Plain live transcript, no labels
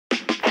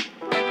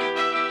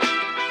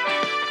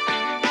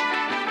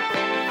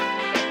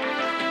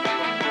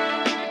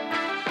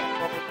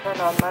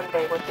on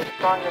Monday with the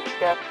strongest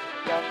gust.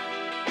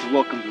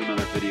 Welcome to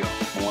another video.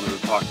 I wanted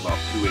to talk about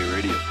two-way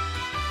radios.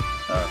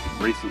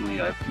 Recently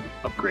I've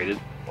upgraded.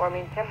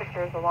 Warming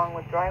temperatures along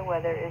with dry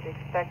weather is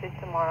expected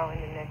tomorrow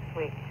into next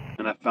week.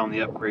 And I found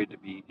the upgrade to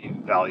be a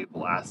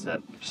valuable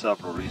asset for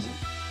several reasons.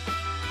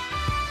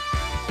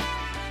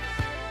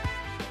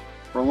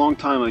 For a long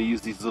time I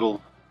used these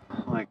little,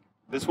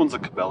 this one's a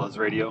Cabela's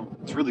radio.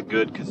 It's really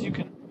good because you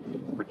can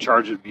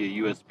recharge it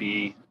via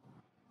USB.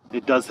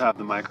 It does have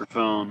the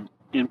microphone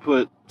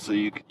input, so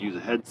you could use a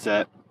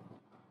headset.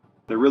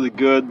 They're really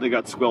good. They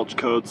got squelch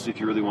codes if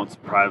you really want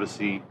some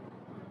privacy.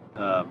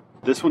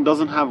 This one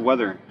doesn't have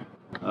weather.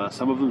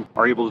 Some of them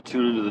are able to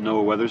tune into the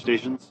NOAA weather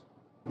stations.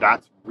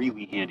 That's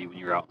really handy when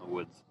you're out in the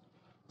woods,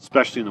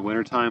 especially in the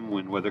wintertime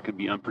when weather can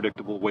be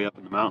unpredictable way up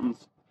in the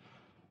mountains.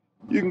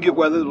 You can get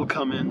weather that'll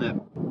come in that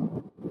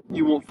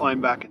you won't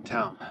find back in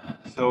town.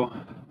 So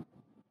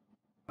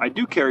I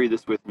do carry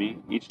this with me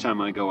each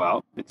time I go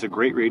out. It's a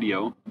great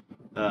radio.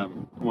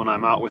 When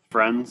I'm out with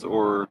friends,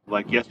 or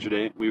like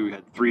yesterday, we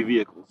had 3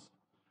 vehicles.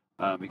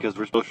 Because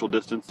we're social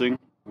distancing,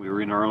 we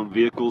were in our own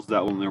vehicles.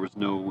 That one, there was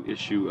no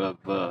issue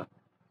of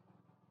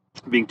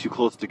being too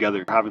close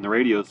together. Having the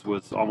radios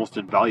was almost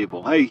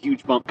invaluable. Hey,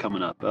 huge bump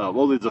coming up.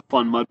 Well, there's a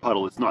fun mud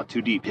puddle. It's not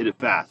too deep. Hit it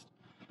fast.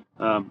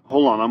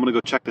 Hold on, I'm going to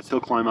go check this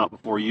hill climb out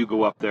before you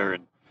go up there.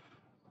 And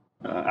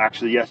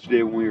actually,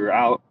 yesterday when we were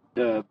out,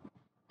 there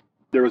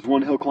was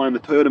one hill climb. The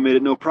Toyota made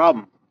it no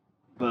problem.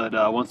 But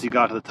once he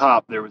got to the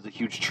top, there was a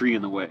huge tree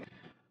in the way.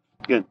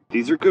 Again,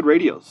 these are good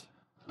radios.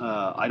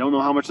 I don't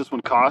know how much this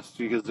one costs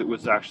because it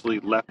was actually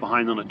left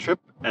behind on a trip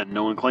and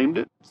no one claimed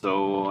it.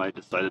 So I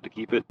decided to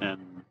keep it.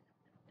 And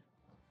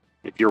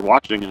if you're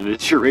watching and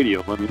it's your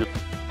radio, let me know.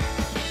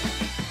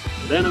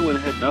 Then I went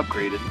ahead and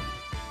upgraded.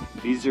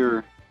 These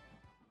are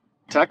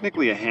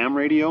technically a ham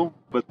radio,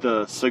 but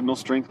the signal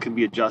strength can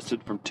be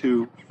adjusted from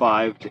 2,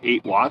 5 to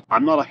 8 watts.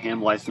 I'm not a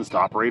ham licensed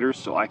operator,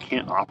 so I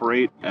can't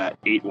operate at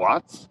 8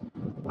 watts.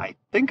 I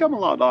think I'm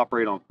allowed to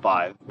operate on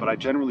 5, but I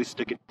generally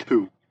stick at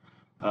 2.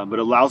 But it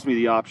allows me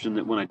the option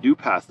that when I do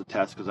pass the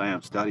test, because I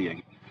am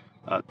studying,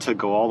 to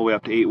go all the way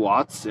up to 8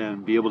 watts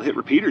and be able to hit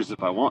repeaters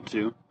if I want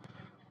to.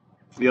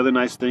 The other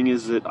nice thing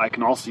is that I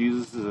can also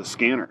use this as a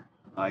scanner.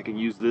 I can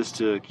use this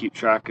to keep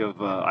track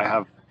of, I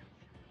have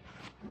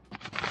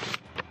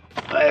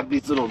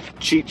these little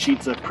cheat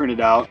sheets I've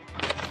printed out,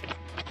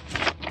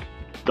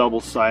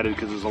 double-sided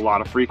because there's a lot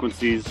of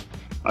frequencies.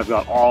 I've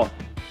got all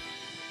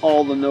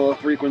the NOAA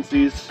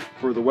frequencies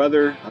for the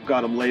weather. I've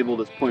got them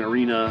labeled as Point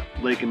Arena,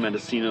 Lake and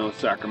Mendocino,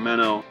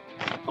 Sacramento.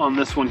 On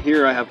this one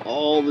here, I have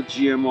all the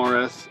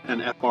GMRS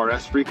and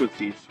FRS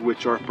frequencies,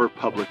 which are for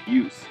public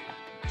use.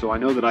 So I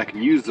know that I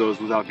can use those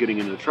without getting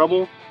into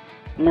trouble.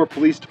 More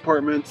police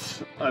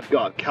departments. I've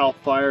got CAL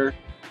FIRE,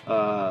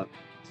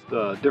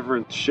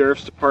 different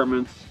sheriff's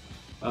departments,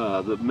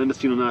 the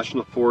Mendocino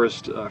National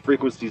Forest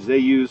frequencies they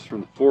use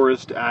from the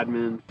forest,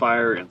 admin,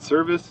 fire, and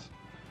service.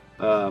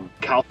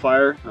 CAL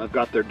FIRE, I've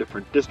got their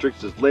different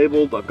districts as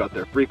labeled, I've got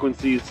their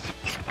frequencies.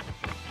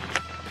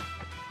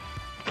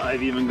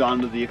 I've even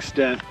gone to the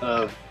extent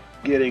of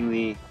getting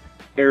the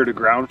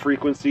air-to-ground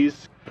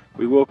frequencies.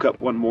 We woke up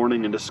one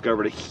morning and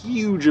discovered a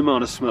huge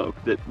amount of smoke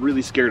that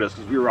really scared us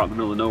because we were out in the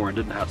middle of nowhere and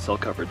didn't have cell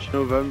coverage.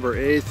 November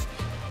 8th,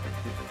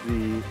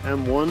 the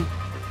M1,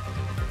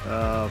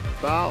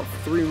 about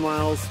 3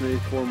 miles, maybe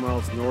 4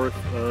 miles north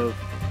of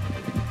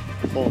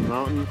Humboldt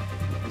Mountain.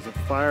 There's a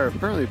fire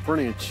apparently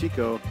burning in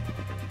Chico.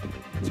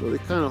 It's really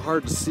kind of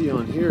hard to see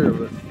on here,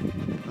 but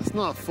that's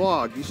not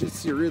fog. You should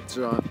see ridge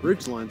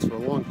lines for a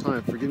long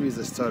time. Forgive me as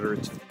I stutter.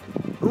 It's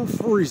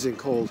freezing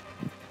cold.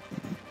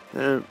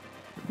 And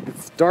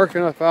it's dark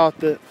enough out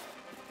that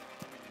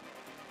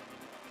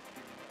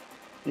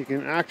you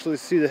can actually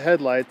see the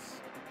headlights.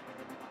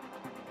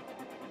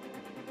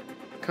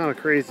 Kind of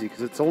crazy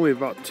because it's only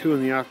about 2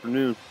 in the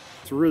afternoon.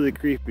 It's really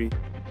creepy.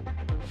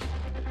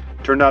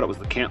 Turned out it was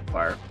the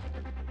campfire,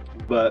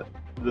 but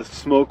the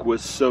smoke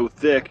was so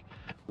thick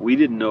we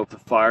didn't know if the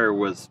fire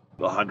was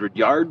 100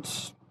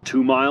 yards,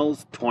 2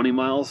 miles, 20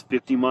 miles,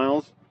 50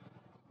 miles.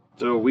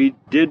 So we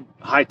did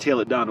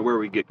hightail it down to where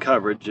we get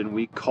coverage, and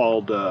we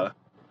called, I'm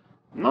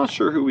not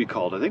sure who we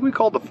called. I think we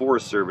called the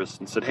Forest Service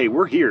and said, hey,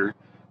 we're here.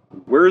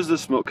 Where is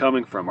this smoke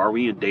coming from? Are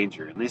we in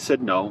danger? And they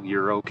said, no,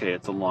 you're okay.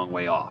 It's a long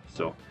way off.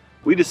 So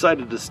we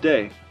decided to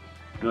stay.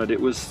 But it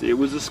was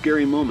a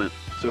scary moment.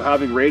 So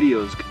having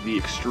radios can be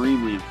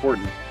extremely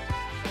important.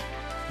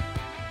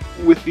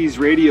 With these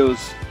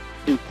radios,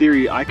 in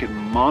theory, I can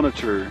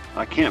monitor.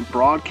 I can't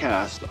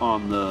broadcast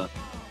on the,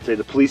 say,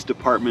 the police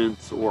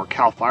departments or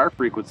CAL FIRE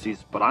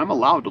frequencies, but I'm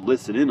allowed to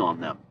listen in on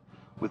them.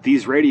 With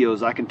these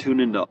radios, I can tune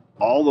into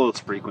all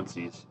those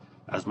frequencies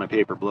as my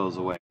paper blows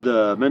away.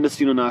 The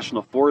Mendocino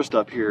National Forest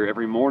up here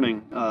every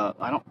morning,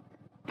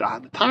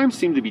 the times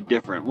seem to be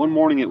different. One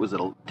morning it was at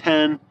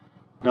 10,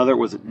 another it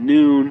was at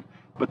noon,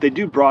 but they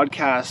do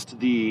broadcast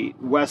the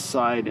west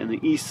side and the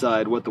east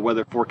side what the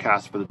weather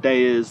forecast for the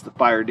day is, the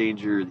fire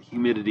danger, the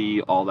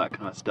humidity, all that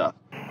kind of stuff.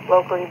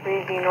 Locally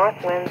breezy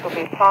north winds will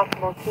be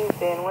possible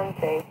Tuesday and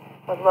Wednesday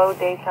with low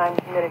daytime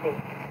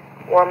humidity.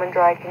 Warm and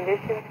dry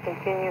conditions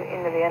continue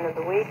into the end of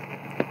the week,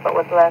 but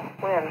with less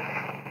wind.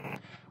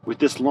 With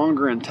this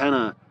longer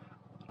antenna,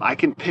 I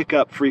can pick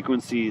up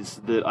frequencies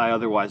that I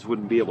otherwise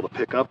wouldn't be able to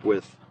pick up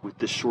with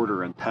this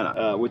shorter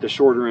antenna. With the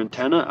shorter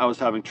antenna, I was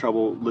having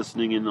trouble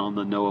listening in on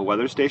the NOAA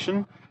weather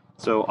station,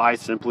 so I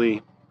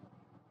simply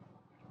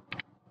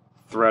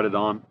threaded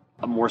on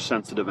a more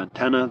sensitive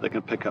antenna that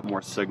can pick up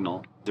more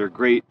signal. They're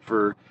great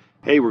for,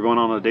 hey, we're going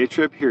on a day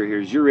trip,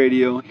 here's your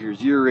radio,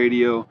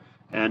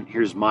 and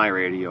here's my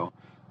radio.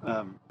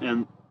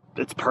 And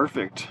it's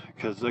perfect,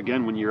 because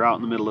again, when you're out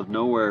in the middle of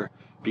nowhere,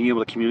 being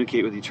able to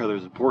communicate with each other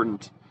is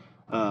important.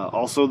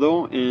 Also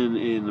though, in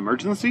an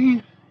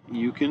emergency,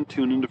 you can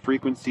tune into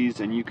frequencies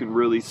and you can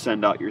really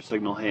send out your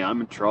signal, hey,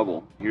 I'm in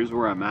trouble, here's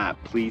where I'm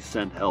at, please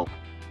send help.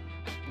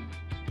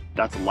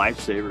 That's a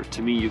lifesaver.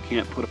 To me, you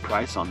can't put a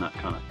price on that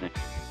kind of thing.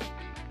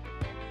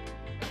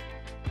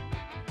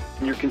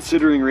 When you're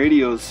considering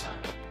radios,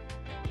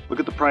 look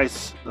at the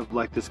price of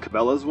like this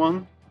Cabela's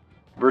one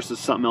versus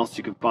something else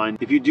you can find.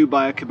 If you do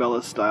buy a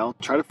Cabela's style,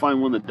 try to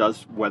find one that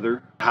does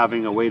weather.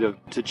 Having a way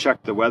to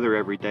check the weather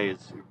every day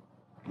is,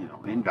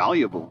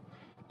 invaluable.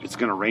 If it's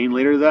going to rain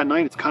later that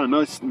night, it's kind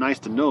of nice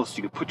to know, so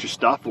you can put your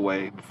stuff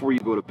away before you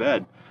go to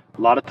bed.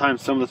 A lot of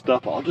times, some of the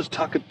stuff, I'll just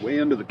tuck it way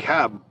under the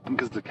cab,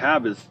 because the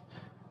cab is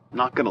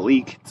not going to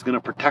leak. It's going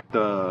to protect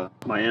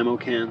my ammo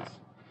cans,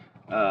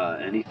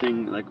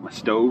 anything like my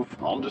stove.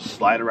 I'll just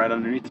slide it right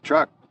underneath the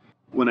truck.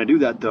 When I do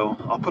that though,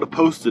 I'll put a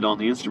post-it on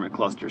the instrument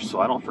cluster so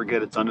I don't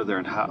forget it's under there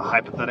and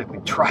hypothetically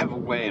drive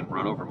away and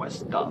run over my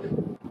stuff.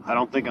 I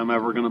don't think I'm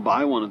ever going to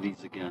buy one of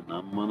these again.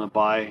 I'm going to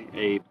buy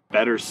a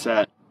better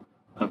set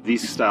of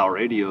these style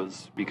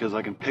radios because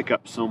I can pick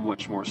up so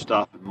much more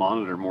stuff and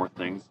monitor more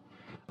things.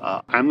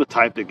 I'm the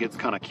type that gets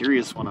kind of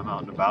curious when I'm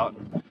out and about.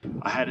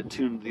 I had it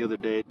tuned the other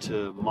day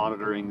to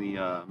monitoring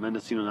the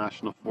Mendocino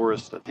National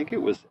Forest. I think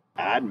it was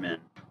admin,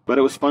 but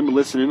it was fun to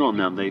listen in on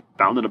them. They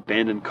found an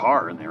abandoned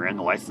car and they ran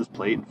the license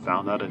plate and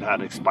found out it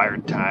had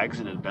expired tags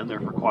and it had been there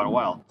for quite a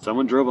while.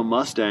 Someone drove a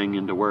Mustang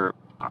into where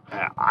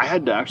I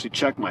had to actually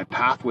check my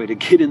pathway to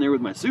get in there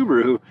with my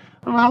Subaru.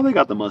 I don't know how they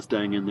got the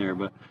Mustang in there,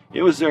 but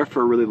it was there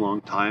for a really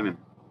long time and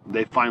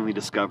they finally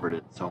discovered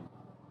it. So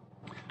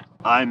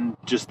I'm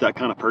just that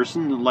kind of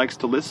person that likes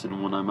to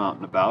listen when I'm out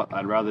and about.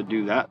 I'd rather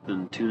do that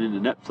than tune into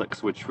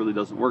Netflix, which really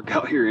doesn't work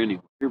out here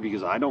anywhere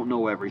because I don't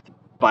know everything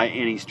by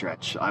any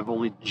stretch. I've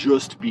only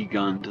just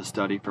begun to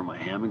study for my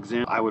ham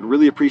exam. I would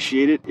really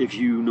appreciate it if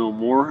you know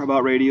more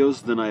about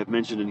radios than I have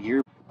mentioned in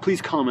here.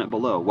 Please comment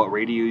below. What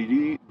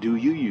radio do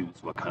you use?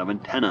 What kind of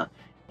antenna?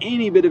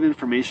 Any bit of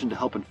information to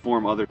help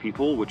inform other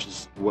people, which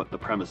is what the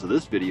premise of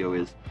this video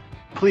is,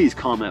 please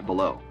comment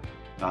below.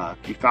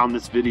 If you found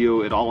this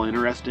video at all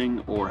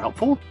interesting or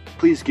helpful,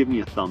 please give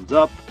me a thumbs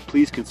up.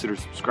 Please consider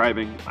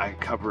subscribing. I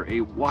cover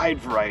a wide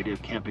variety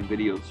of camping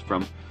videos,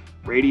 from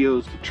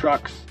radios to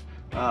trucks,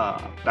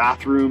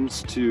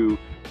 bathrooms to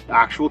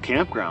actual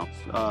campgrounds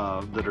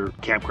that are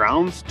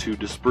campgrounds to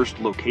dispersed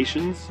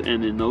locations,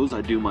 and in those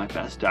I do my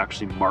best to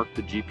actually mark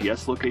the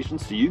GPS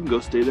locations so you can go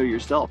stay there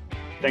yourself.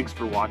 Thanks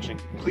for watching.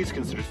 Please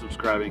consider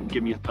subscribing,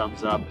 give me a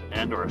thumbs up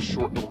and or a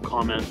short little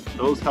comment.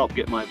 Those help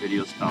get my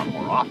videos found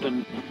more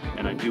often,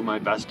 and I do my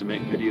best to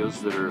make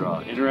videos that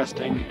are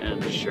interesting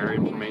and to share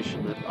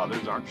information that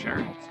others aren't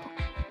sharing. So,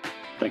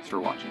 thanks for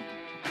watching.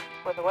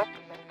 For the western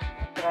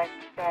tonight,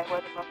 sky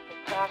weather must be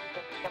cloudy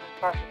and becoming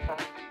partly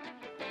cloudy.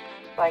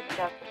 Slight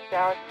chance of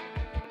showers,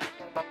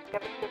 minimum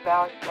temperature,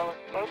 valley, lower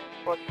slopes,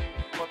 40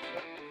 to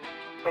 48.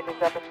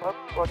 Ridges upper slopes,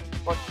 40 to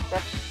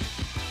 47.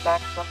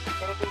 Maximum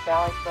humidity,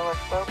 valley, lower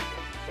slopes,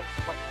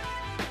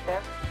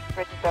 6.2%.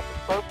 Ridges upper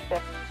slopes,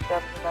 77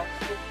 to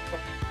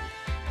 92%.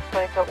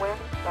 20-foot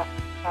winds,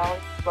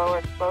 valley,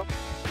 lower slopes,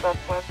 gust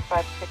winds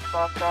 5 to 6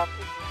 miles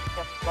southeast,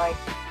 temp light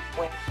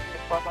winds 2 to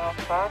 4 miles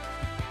per hour.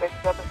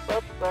 Ridges upper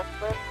slopes, west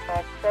winds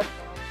 5 to 7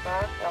 miles per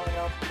hour,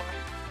 LEO 1,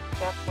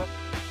 south winds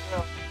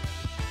 0.